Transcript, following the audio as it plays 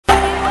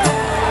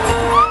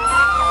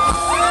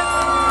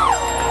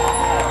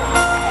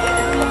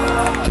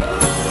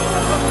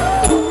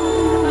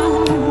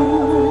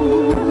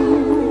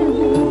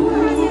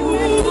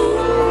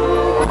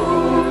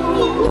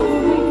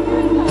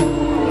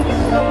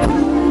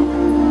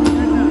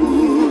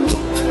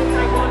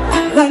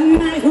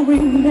we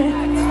met,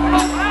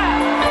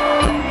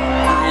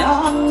 I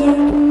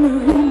often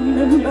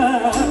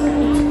remember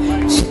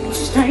two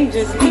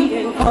strangers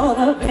meeting for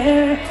the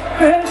very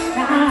first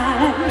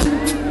time.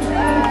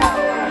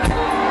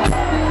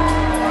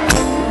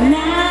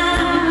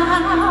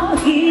 Now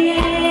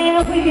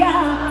here we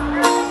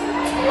are,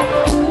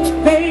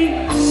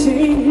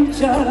 facing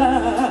each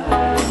other,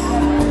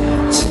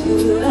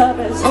 two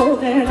lovers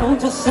holding on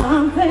to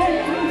something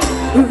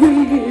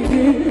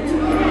real,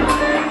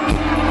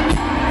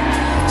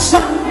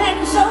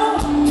 something so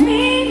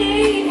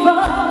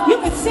meaningful. You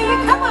can sing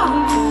it, come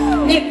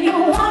on, if you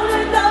want to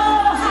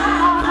know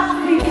how I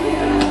feel.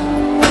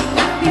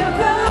 I feel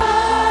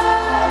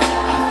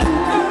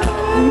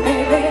good,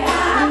 baby, I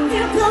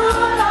feel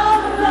good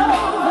all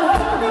over.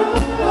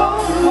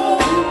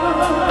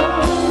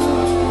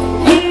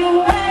 You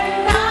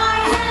and I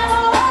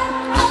have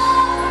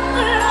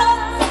a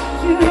love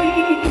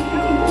dream.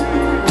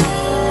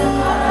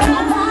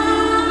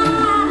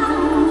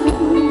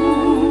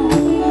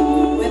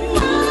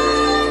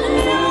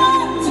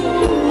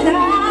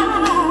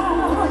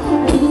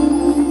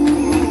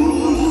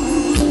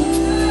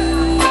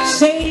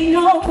 Say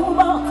no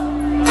more,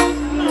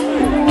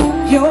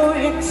 your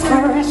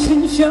expression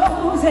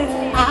shows it.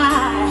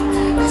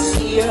 I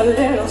see a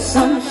little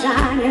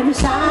sunshine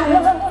inside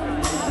of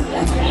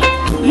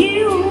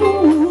you.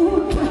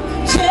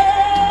 Just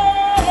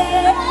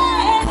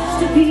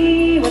to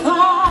be with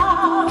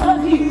all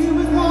of you.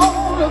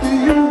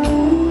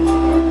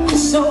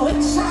 So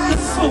excited,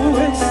 so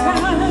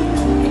excited.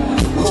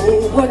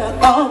 Oh, would have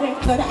thought it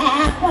could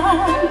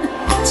happen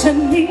to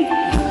me.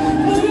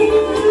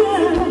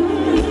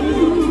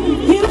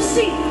 You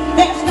see,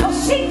 there's no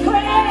secret.